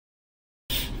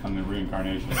I'm the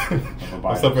reincarnation of Abidos.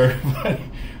 What's up, everybody?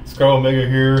 Scroll Omega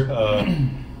here.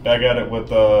 Back at it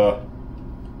with a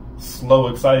slow,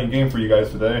 exciting game for you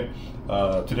guys today.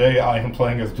 Today I am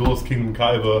playing as Duelist Kingdom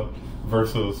Kaiba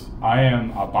versus... I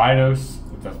am Abidos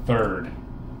the third.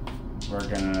 We're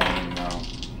gonna,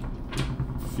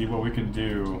 see what we can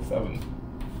do. 7.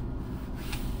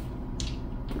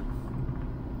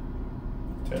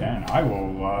 10. I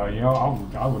will,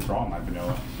 I will draw my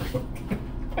vanilla.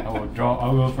 I'll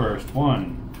go first.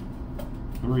 1,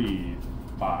 3,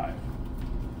 5.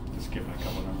 Just skipping a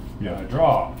couple numbers. Yeah.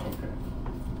 Draw. Okay.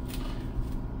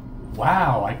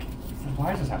 Wow,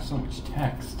 why does this have so much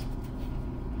text?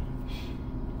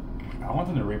 I want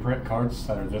them to reprint cards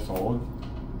that are this old,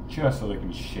 just so they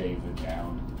can shave it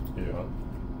down. Yeah.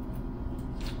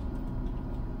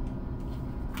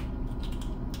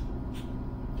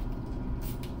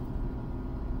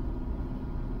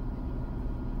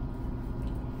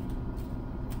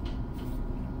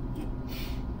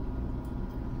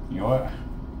 You know what?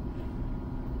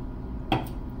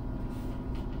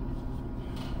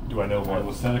 Do I know what? I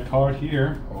will set a card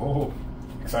here. Oh,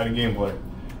 exciting gameplay.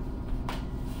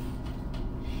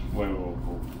 Wait.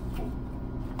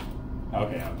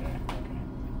 Okay.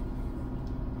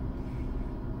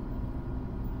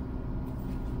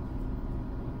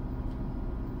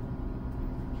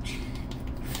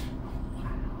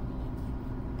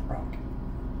 Broken.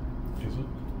 Is it?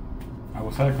 I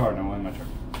will set a card and I'll end my turn.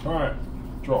 Alright.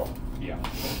 Draw. Yeah.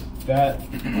 That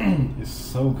is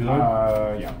so good.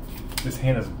 Yeah. This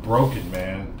hand is broken,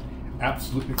 man.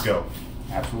 Absolutely go.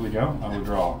 Absolutely go. I will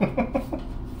draw.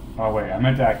 Oh wait, I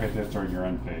meant to activate this during your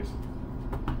end phase.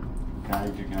 Can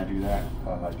I do that?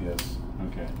 I guess.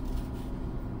 Okay.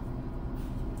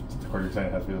 The card you're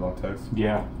saying has to be a long text?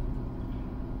 Yeah.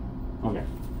 Okay.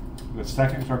 The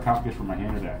second sarcophagus from my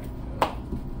hand or deck.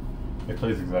 It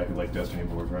plays exactly like Destiny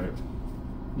board, right?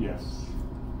 Yes.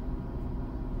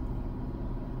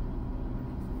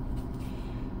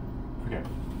 Okay.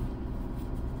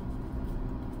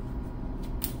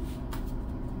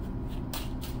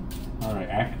 Alright,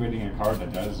 activating a card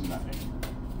that does nothing.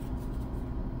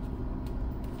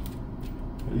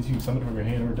 At least you can summon it from your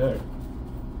hand or deck.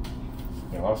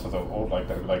 You know, also so old like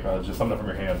that, it'd be like just summon it from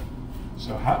your hand.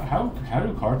 So how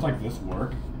do cards like this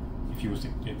work? If you was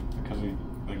if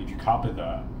you copy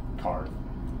the card,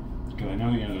 because I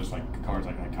know there's like cards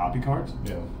like copy cards.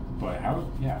 Yeah. But how?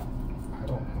 Yeah. I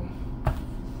don't know.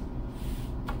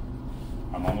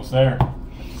 I'm almost there.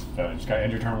 I just gotta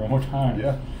end your turn one more time.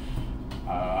 Yeah.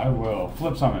 I will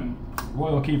flip summon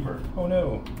Royal Keeper. Oh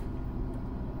no.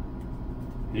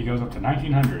 He goes up to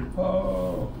 1900.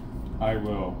 Oh. I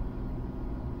will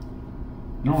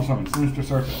normal summon Sinister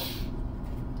Circle.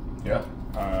 Yeah.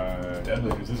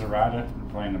 Deadly. Is this errata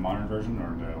playing the modern version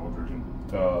or the old version?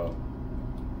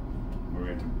 Where we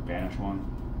have to banish one.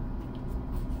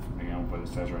 You know what it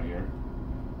says right here.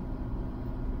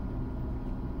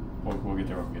 We'll get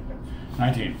there.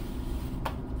 19.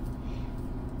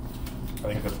 I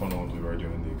think that's one of the ones we were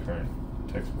doing the current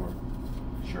text board.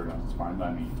 Sure, that's fine by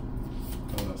me.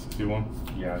 Oh, that's 61.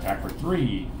 Yeah, attack for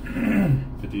 3.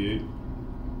 58.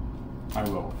 I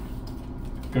will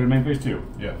go to main phase 2.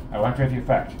 Yeah. I will activate the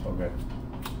effect. Okay.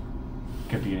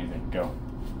 Could be anything. Go.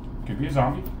 Could be a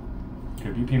zombie.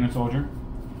 Could be a peanut soldier.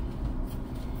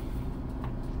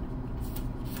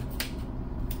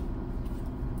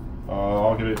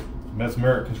 I'll give it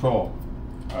Mesmeric Control.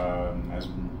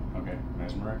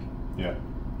 Mesmeric. Yeah.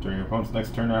 During your opponent's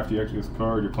next turn after you activate this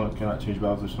card, your opponent cannot change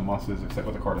battle position of monsters except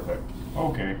with a card effect.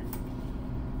 Okay.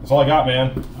 That's all I got,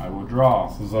 man. I will draw.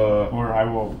 This is Or I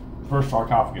will first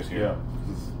sarcophagus here. yeah.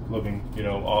 This is looking,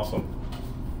 awesome.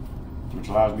 Which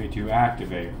allows me to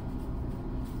activate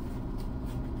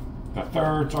the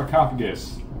third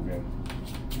sarcophagus. Okay.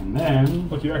 And then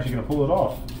Look, you're actually gonna pull it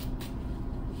off.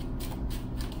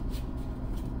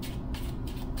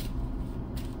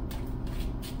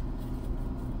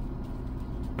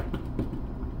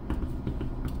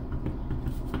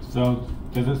 so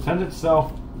does it send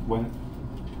itself when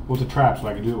well it's a trap, so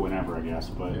I can do it whenever, I guess,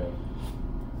 but Yeah.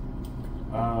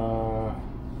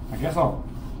 I guess I don't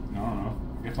know.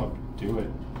 I guess I'll do it.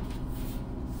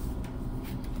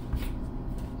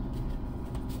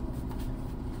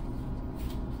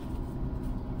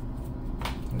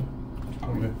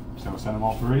 Okay. So send them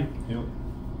all 3? Yep.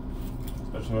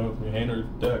 Special move from your hand or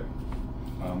deck.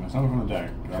 Send them from the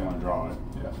deck, because I'm going to draw it.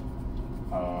 Yeah.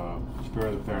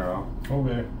 Spirit of the Pharaoh.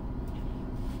 Okay.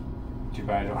 Too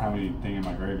bad I don't have anything in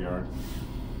my graveyard.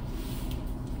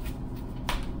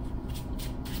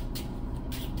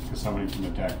 Because somebody from the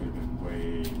deck would have been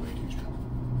way too strong.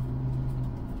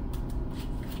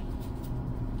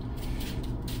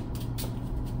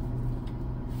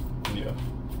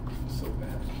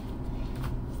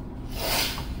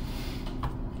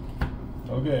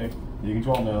 Okay, you can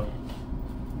draw now.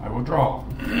 I will draw.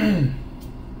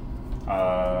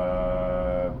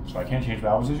 So I can't change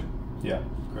battle position? Yeah,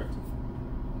 correct.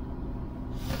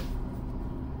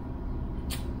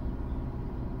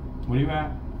 What are you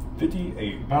at?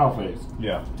 58. Battle phase.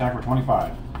 Yeah. Attack for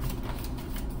 25.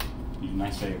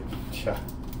 Nice save. Yeah.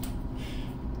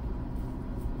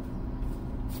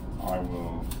 I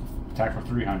will attack for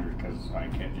 300 because I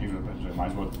can't change it, so I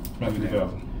might as well. Might be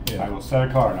 2,000. Yeah. I will set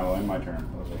a card and I will end my turn.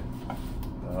 Okay.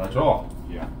 Draw.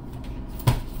 Yeah.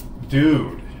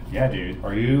 Dude. Yeah, dude.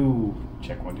 Are you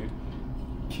Check one, dude.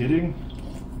 kidding?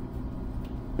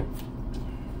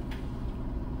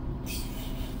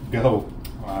 Go.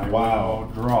 I Wow.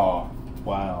 will draw.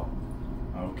 Wow.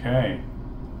 Okay.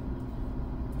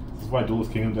 This is why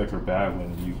Duelist Kingdom decks are bad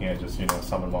when you can't just,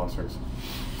 summon monsters.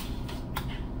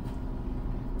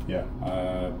 Yeah.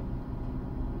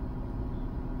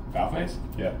 Battle phase?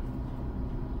 Yeah.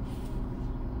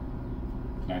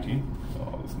 19.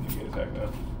 Oh, this is a negate attack now.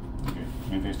 Okay.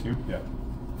 Main phase 2? Yeah.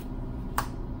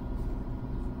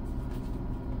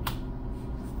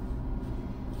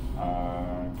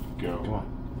 Go. Come on.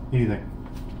 Anything.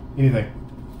 Anything.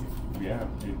 Yeah,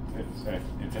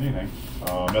 it's anything.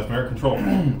 Mesmeric control.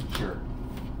 Sure.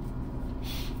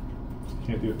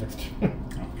 Can't do it next turn.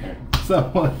 Okay. So,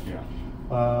 Yeah.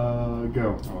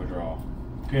 go. I will draw.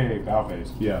 Okay, battle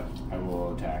phase. Yeah. I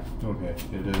will attack. Okay.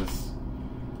 It is.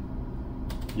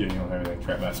 Yeah, you don't have anything.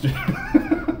 Trap Master.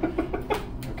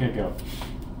 Okay, go.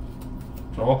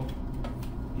 Draw.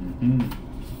 Mm-hmm.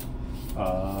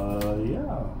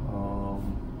 Yeah.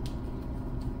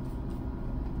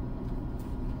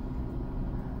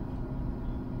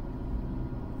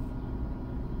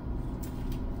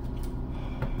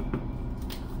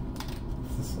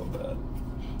 This is so bad.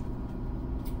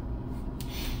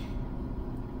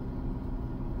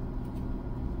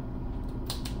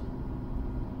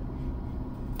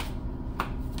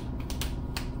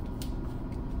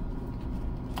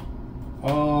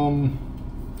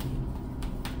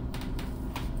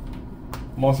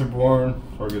 Monster Born,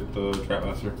 target the Trap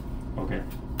Master. Okay.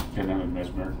 Can I have a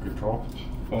mesmeric control?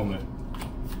 Only.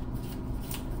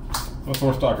 No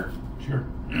Sword Stalker. Sure.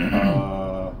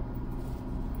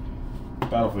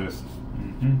 Battle Phase.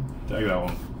 Mm-hmm. Tag that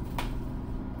one.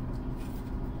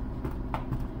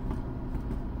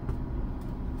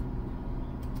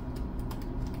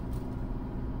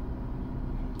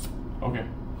 Okay.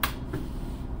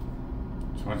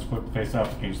 So let's flip face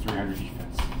up against 300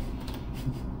 defense.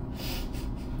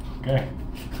 Okay.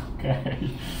 Okay.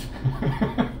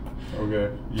 Okay.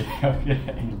 Yeah, okay.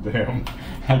 Damn.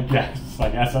 I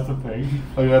guess that's a thing.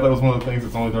 Oh yeah, that was one of the things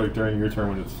that's only during your turn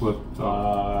when it's flipped.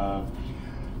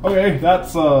 Okay,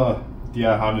 that's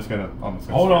yeah. I'm just gonna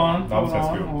hold on. I'm just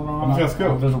gonna scoop. I'm just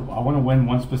gonna scoop. I want to win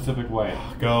one specific way.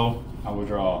 Go. I will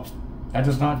draw. That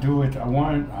does not do it. I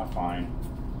want it. Fine.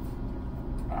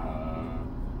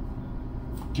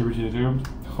 Give it to the doomed.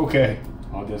 Okay.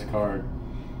 I'll discard.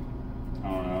 I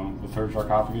don't know, the third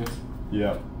sarcophagus.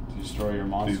 Yeah. To destroy your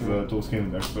monster. These Duelist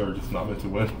Kingdom decks are just not meant to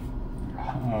win.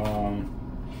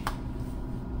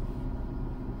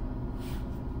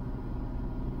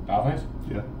 Battle phase?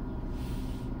 Yeah.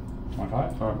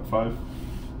 25? Alright, 5.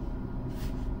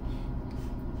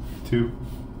 2.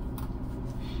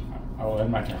 I will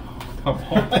end my turn. Come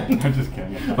on. I'm just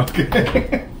kidding.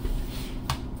 Okay.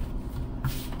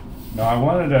 No, I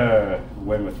wanted to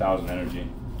win with 1,000 energy.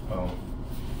 Oh.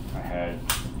 I had.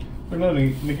 Or no,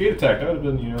 negate attack. That would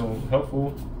have been,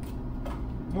 helpful.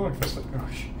 Look, that's a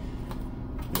gosh.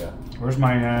 Yeah. Where's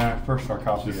my first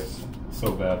sarcophagus? Just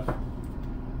so bad.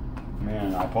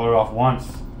 Man, I pulled it off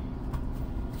once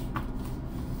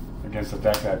against a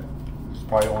deck that was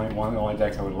probably one of the only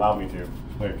decks that would allow me to.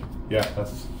 Like, yeah,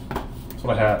 that's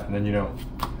what I had. And then,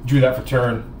 drew that for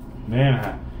turn.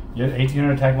 Man, you had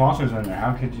 1,800 attack monsters in there.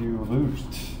 How could you lose?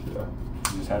 Yeah.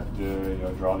 You just had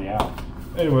to draw the out.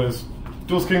 Anyways,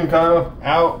 Duelist Kingdom Kaiba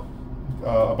out.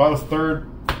 About his third.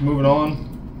 Moving on.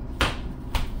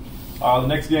 The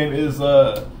next game is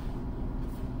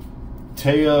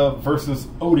Taya versus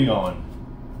Odeon.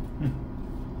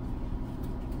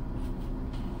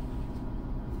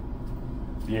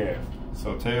 Yeah.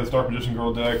 So Taya's Dark Magician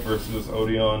Girl deck versus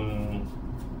Odeon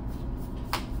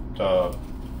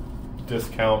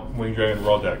discount Wing Dragon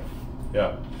Raw deck.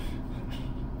 Yeah.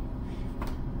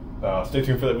 Stay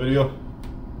tuned for that video.